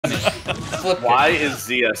Why is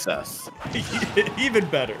ZSS? Even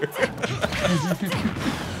better.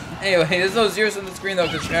 Anyway, there's no zeros on the screen though,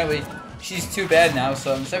 because apparently she's too bad now.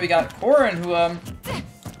 So instead we got Corrin, who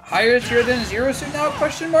higher tier than Zero Suit now?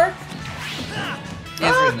 Question mark. The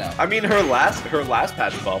answer is no. I mean, her last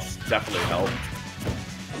patch buffs definitely helped.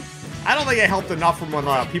 I don't think it helped enough from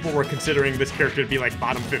when people were considering this character to be like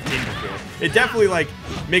bottom 15 before. It definitely like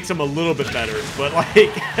makes him a little bit better, but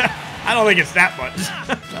like I don't think it's that much.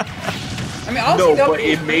 I mean, honestly, no, but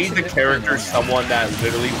it made the character someone that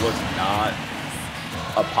literally was not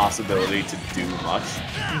a possibility to do much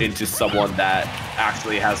into someone that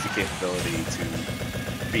actually has the capability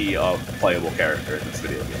to be a playable character in this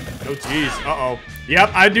video game. Oh jeez, uh-oh.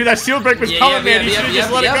 Yep, I knew that shield break was coming, man. You should've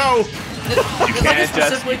just let it go. You can't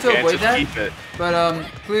just keep it. But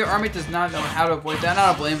clearly rm8 does not know how to avoid that. I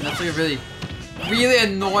don't blame him. That's like a really, really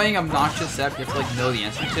annoying, obnoxious step you have to like know the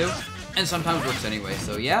answer to, and sometimes works anyway.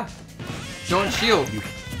 So yeah, don't shield.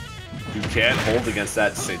 You can't hold against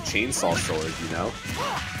that chainsaw sword. You know,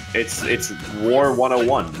 it's War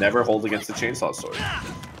 101. Never hold against the chainsaw sword.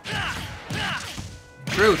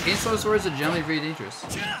 True, chainsaw swords are generally very dangerous.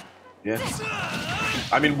 Yeah.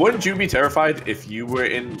 I mean, wouldn't you be terrified if you were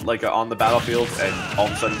in like on the battlefield and all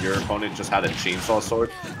of a sudden your opponent just had a chainsaw sword?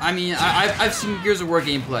 I mean, I've seen Gears of War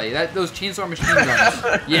gameplay. Those chainsaw machine guns.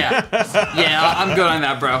 Yeah, I'm good on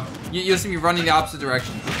that, bro. You'll see me running the opposite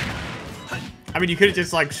direction. I mean, you could have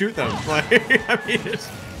just like shoot them. Like, I mean, it's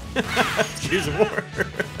Gears of War.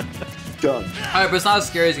 Done. Alright, but it's not as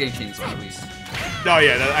scary as getting chainsaw at least. Oh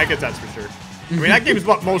yeah, I guess that's for sure. I mean, that game's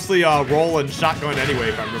mostly roll and shotgun anyway,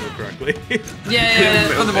 if I remember correctly. yeah,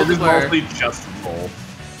 for the multiplayer. It's mostly just roll.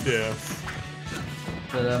 Yeah.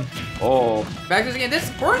 But oh. Back to this game. This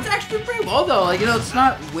Corrin's actually doing pretty well though. Like, you know, it's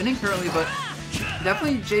not winning currently, but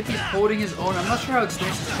definitely JP's holding his own. I'm not sure how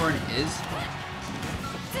experienced Corrin is.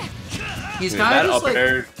 He's kind of just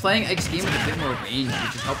like playing Ike's game with a bit more range,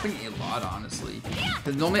 which is helping a lot, honestly.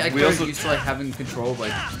 Because normally Ike players are used to like having control of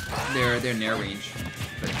like their nair range.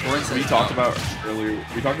 We talked about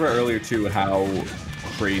earlier too how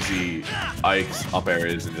crazy Ike's up air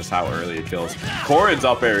is and just how early it kills. Corrin's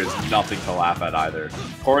up air is nothing to laugh at either.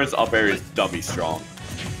 Corrin's up air is dummy strong,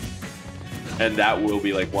 and that will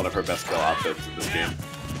be like one of her best kill outfits in this game.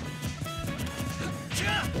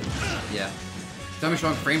 Yeah, dummy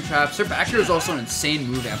strong frame traps. Her back air is also an insane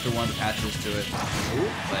move after one of the patches to it.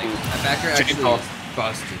 Like that back air actually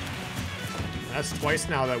busted. That's twice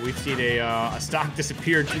now that we've seen a stock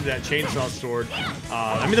disappear due to that chainsaw sword.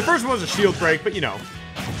 I mean, the first one was a shield break, but you know,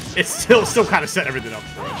 it's still kind of set everything up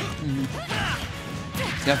for it.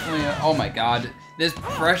 Definitely. Oh my god, this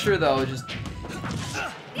pressure though, just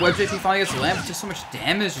WebbJP finally gets to land, but just so much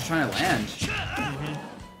damage just trying to land.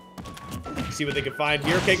 See what they can find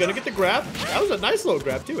here. Okay, gonna get the grab. That was a nice little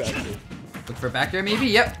grab too, actually. Look for a back air maybe.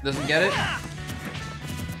 Yep, doesn't get it.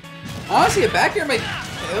 Honestly, a back air might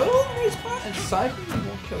kill the right spot, and side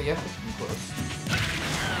won't kill. Yep, it's pretty close.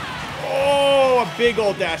 Oh, a big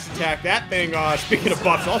old dash attack. That thing, speaking of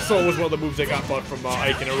buffs, also was one of the moves that got buffed from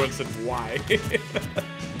Ike, and everyone said, why?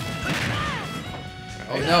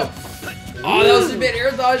 Oh, no. Oh, that was a bit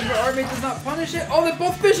air dodge, but rm8 does not punish it. Oh, they're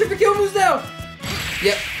both fishing for kill moves now.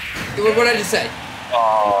 Yep. What did I just say?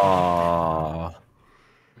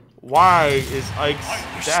 Why is Ike's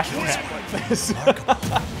dash attack like this?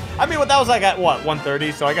 I mean, that was like at, what,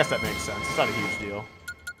 130? So I guess that makes sense. It's not a huge deal.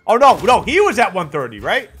 Oh, no, he was at 130,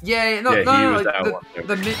 right? Yeah, no, the core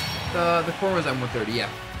was at 130, yeah.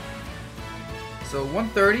 So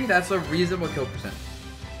 130, that's a reasonable kill percent.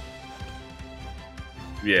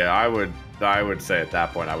 Yeah, I would say at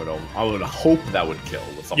that point I would hope that would kill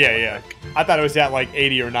with something. Yeah. I thought it was at like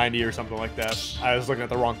 80 or 90 or something like that. I was looking at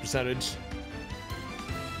the wrong percentage.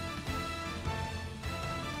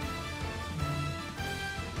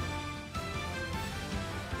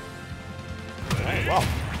 Alright, well.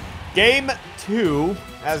 Game 2,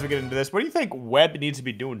 as we get into this, what do you think Webb needs to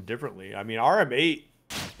be doing differently? I mean, rm8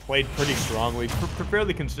 played pretty strongly,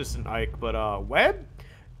 fairly consistent Ike, but Webb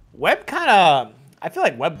kind of... I feel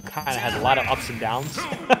like Webb kind of has a lot of ups and downs.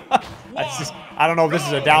 I don't know if this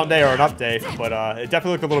is a down day or an up day, but it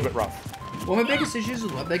definitely looked a little bit rough. One of my biggest issues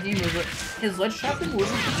with Webb that game was that his ledge trapping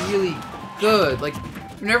wasn't really good. Like,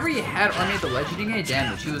 whenever he had rm8 the ledge, he didn't get any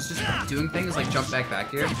damage. He was just doing things like jump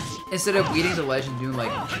back here, instead of waiting the ledge and doing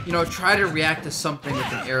like, you know, try to react to something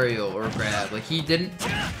with an aerial or a grab. Like, he's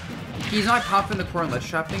not confident in the core and ledge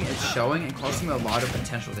trapping. It's showing and costing him a lot of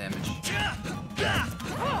potential damage.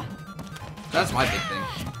 That's my big thing.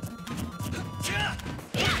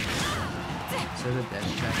 So the dash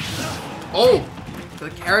attack. Oh! The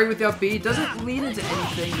carry with the up B doesn't lead into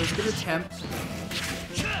anything. There's a good attempt.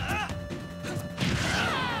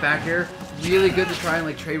 back air. Really good to try and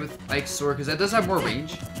like trade with Ike's sword because that does have more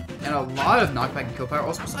range and a lot of knockback and kill power.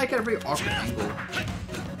 Also, Ike at a very awkward angle.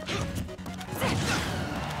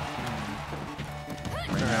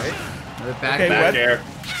 Alright. Another back air.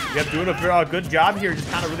 Yep, doing a good job here, just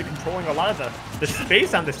kind of really controlling a lot of the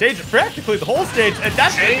space on the stage, practically the whole stage, and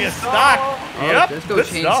that's gonna be a stock. Oh, Yep, let's go good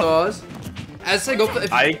chainsaws. stuff. As I go,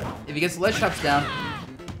 if he gets the ledge chops down.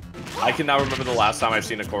 I can now remember the last time I've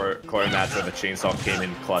seen a Corrin match where the chainsaw came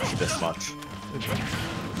in clutch this much.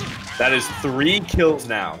 That is 3 kills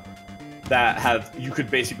now that have, you could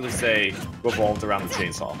basically say, revolved around the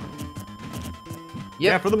chainsaw.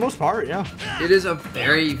 Yeah, for the most part, yeah. It is a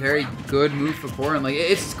very, very good move for Corrin. Like,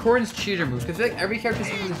 it's Corrin's cheater move. Because like, every character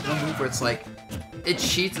has this one move where it's like, it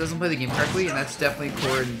cheats, doesn't play the game correctly, and that's definitely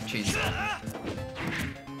Corrin chainsaw.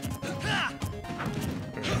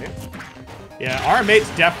 Yeah, rm8's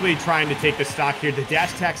definitely trying to take the stock here. The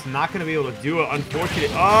dash attack's not going to be able to do it, unfortunately.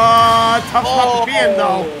 Oh, tough spot to be in,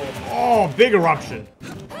 though. Oh, big eruption.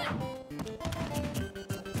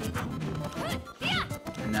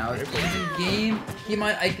 And now it's even game. He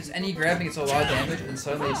might Ike is any grabbing, it's a lot of damage, and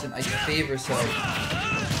suddenly it's in Ike's favor, so...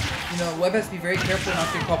 You know, Webb has to be very careful not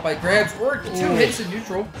to get caught by grabs, or 2 hits in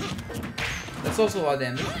neutral. That's also a lot of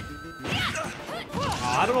damage.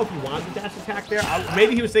 I don't know if he wanted the dash attack there.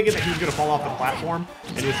 Maybe he was thinking that he was going to fall off the platform,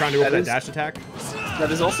 and he was trying to go for that dash attack.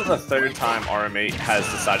 That is also the 3rd time rm8 has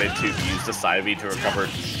decided to use the side B to recover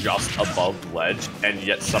just above the ledge, and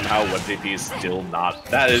yet somehow WebbJP is still not.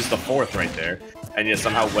 That is the 4th right there, and yet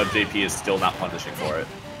somehow WebbJP is still not punishing for it.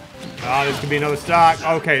 Oh, this could be another stock.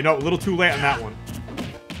 Okay, no, a little too late on that one.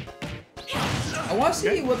 I want to see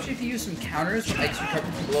WebbJP use some counters when Ike's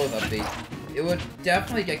recovering from below that bait. It would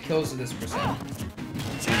definitely get kills at this percent.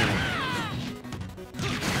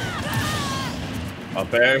 Up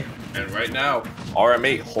there, and right now,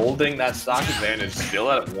 rm8 holding that stock advantage, still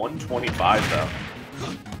at 125 though.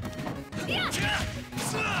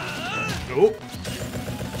 Nope.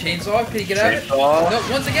 Chainsaw, can he get out of it? Chainsaw. No,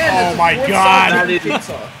 once again, Oh my god! That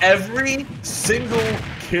is every single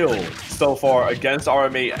kill so far against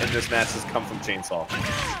rm8 in this match has come from chainsaw.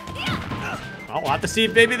 Well, we'll have to see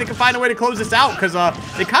if maybe they can find a way to close this out, because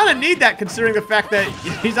they kind of need that, considering the fact that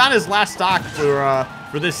he's on his last stock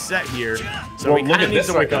for this set here. So he kind of needs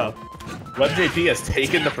to wake up. WebbJP has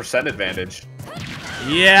taken the percent advantage.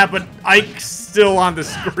 Yeah, but Ike's still on the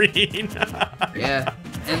screen. Yeah,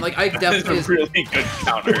 and like Ike definitely is a really good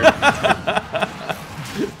counter.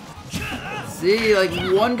 See, like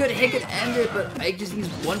one good hit could end it, but Ike just needs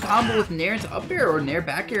one combo with Nair into up air or Nair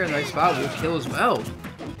back air in the right spot will kill as well.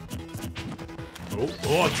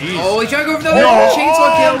 Oh, jeez. Oh, he's trying to go for another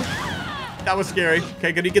chainsaw kill. That was scary.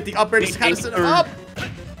 Okay, good. He get the up air to kind of set him up.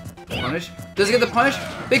 Punish. Does he get the punish?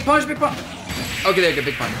 Big punish, big punish. Okay, there you go,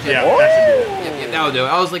 big punish. Yeah, that should do it. Yep, that'll do it.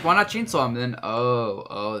 I was like, why not chainsaw him? Then,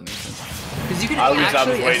 that makes sense. Because you can I was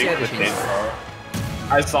actually waiting SC for the chainsaw.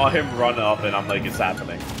 chainsaw. I saw him run up, and I'm like, it's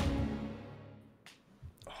happening.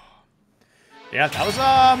 Yeah, that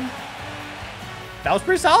was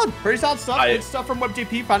pretty solid. Pretty solid stuff. Good stuff from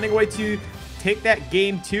WebbJP, finding a way to take that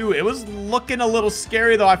game 2. It was looking a little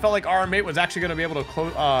scary, though. I felt like rm8 was actually going to be able to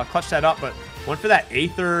clutch that up, but went for that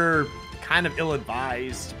Aether, kind of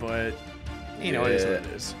ill-advised, but, you know, it is what it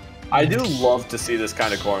is. I do love to see this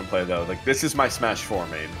kind of Corrin play, though. Like, this is my Smash 4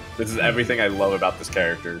 main. This is everything I love about this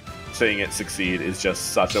character. Seeing it succeed is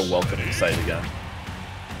just such a welcoming sight again.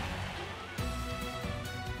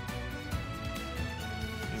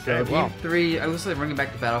 Okay, so game 3, I was like bringing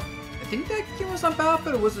back the battle. I think that game was on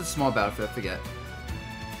Battlefield, or was it a small Battlefield? I forget.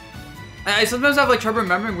 I sometimes have like trouble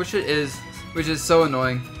remembering which it is, which is so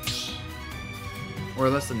annoying. Or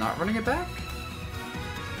unless they're not running it back.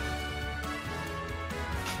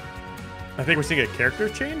 I think we're seeing a character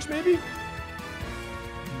change, maybe?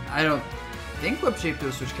 I don't think WebbJP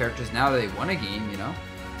will switch characters now that they won a game, you know?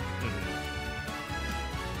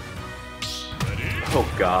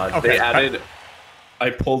 Oh god, okay. They added... I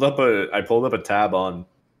pulled up a tab on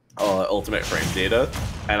Ultimate Frame Data,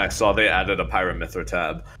 and I saw they added a Pyramithra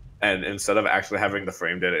tab. And instead of actually having the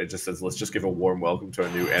frame data, it just says, let's just give a warm welcome to our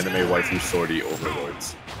new anime waifu sortie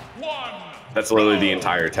overlords. That's literally the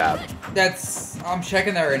entire tab. I'm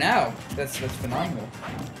checking that right now. That's phenomenal.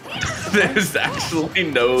 There's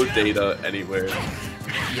actually no data anywhere.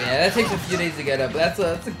 Yeah, that takes a few days to get up, but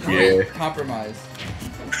that's a great compromise.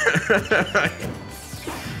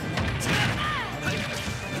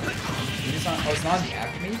 It's not on the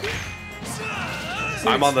app, maybe?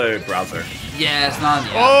 I'm on the browser. Yeah, it's not on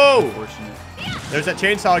the app. Oh! Unfortunate. There's that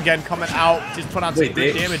chainsaw again coming out. Just put on some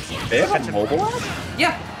good damage. They have a mobile app?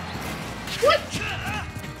 Yeah. What?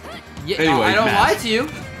 Yeah, anyway, no, I don't lie to you.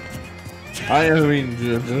 I mean,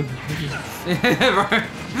 Right.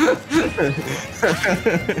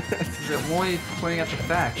 They're only pointing at the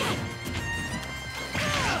fact.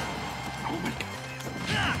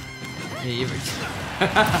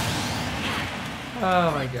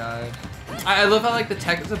 Oh my god. I love how like the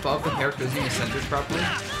tech is above the character isn't even centered properly.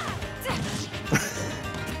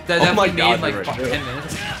 That definitely made like 10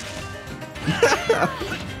 minutes.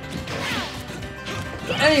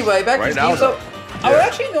 Anyway, back to this game. So I would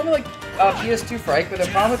actually normally like PS2 for Ike, but the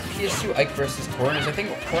problem with PS2 Ike versus Corrin is I think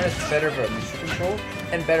Corrin is better for neutral control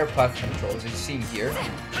and better platform control, as you see here. So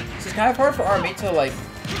it's kind of hard for rm8 to like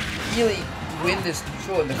really win this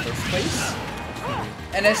neutral in the first place.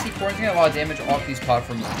 And I see Corrin's getting a lot of damage off these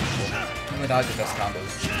platforms even without the best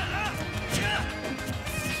combos.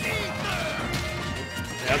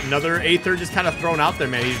 Yep, another Aether just kind of thrown out there,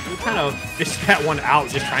 man. He's kind of fished that one out,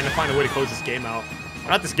 just trying to find a way to close this game out.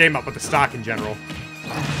 Not this game out, but the stock in general.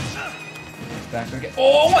 Back again.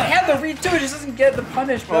 Oh, I had the read too. It just doesn't get the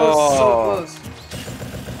punish, bro. Oh. So close.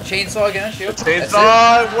 Chainsaw again, shield.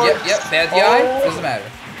 Chainsaw. Yep. Bad DI. Doesn't matter.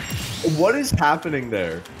 What is happening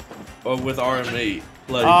there with rm8?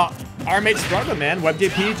 Like, rm8 struggling, man.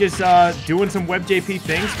 WebbJP just doing some WebbJP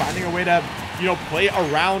things, finding a way to, you know, play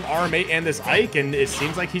around rm8 and this Ike, and it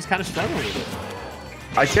seems like he's kind of struggling with it.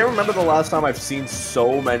 I can't remember the last time I've seen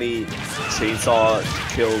so many chainsaw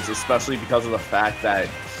kills, especially because of the fact that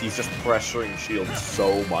he's just pressuring shield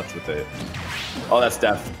so much with it. Oh, that's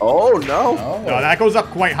death. Oh no! No, that goes up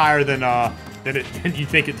quite higher than you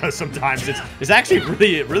think it does sometimes. It's actually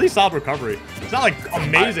really solid recovery. It's not like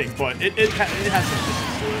amazing, but it has some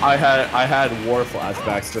distance to it. I had war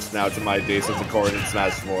flashbacks just now to my days as a Corrin in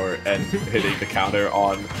Smash 4 and hitting the counter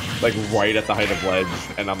on like right at the height of ledge,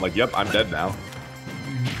 and I'm like, yep, I'm dead now.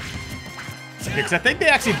 Because I think they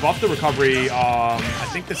actually buffed the recovery, I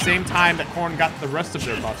think the same time that Corrin got the rest of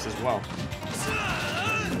their buffs as well.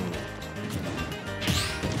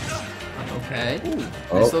 Okay.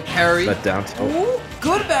 Nice little parry. That down tilt. Ooh,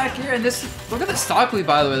 good back here. And this, look at the stock lead,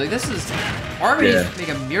 by the way. Like, this is, rm8 make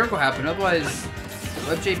a miracle happen. Otherwise,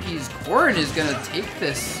 WebbJP's Corrin is going to take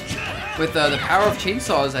this with the power of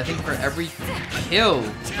chainsaws, I think, for every kill,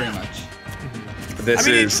 pretty much. This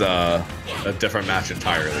is a different match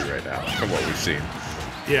entirely right now from what we've seen.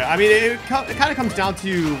 Yeah, I mean, it kind of comes down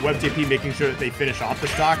to WebbJP making sure that they finish off the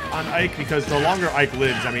stock on Ike, because the longer Ike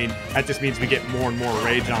lives, I mean, that just means we get more and more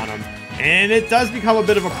rage on him. And it does become a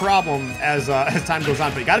bit of a problem as time goes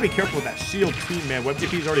on, but you got to be careful with that shield too, man.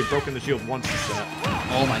 WebbJP's already broken the shield once this set.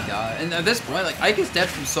 Oh my god. And at this point, like, Ike is dead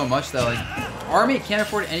from so much that, like, rm8 can't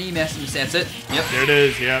afford any massive mistakes. That's it. Yep. There it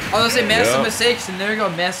is, yep. I was gonna say massive mistakes, and there you go.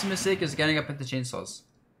 Massive mistake is getting up into chainsaws.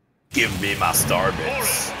 Give me my star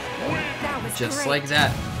bits. Just like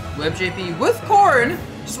that. WebbJP with Corrin.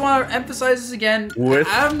 Just want to emphasize this again.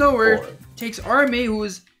 Out of nowhere, takes rm8, who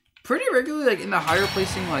is pretty regularly like in the higher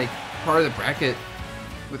placing like part of the bracket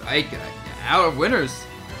with Ike out of winners.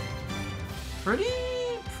 Pretty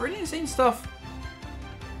insane stuff.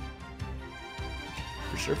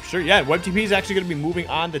 For sure. Yeah, WebbJP is actually going to be moving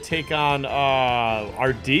on to take on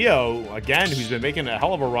Ardio again, who's been making a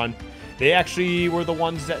hell of a run. They actually were the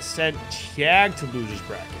ones that sent Chag to losers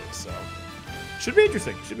bracket, so should be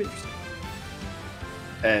interesting.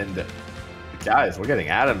 And guys, we're getting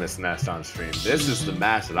Adamus next on stream. This is the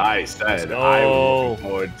match that I said I was looking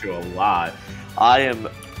forward to a lot. I am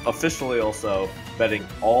officially also betting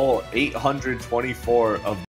all 824 of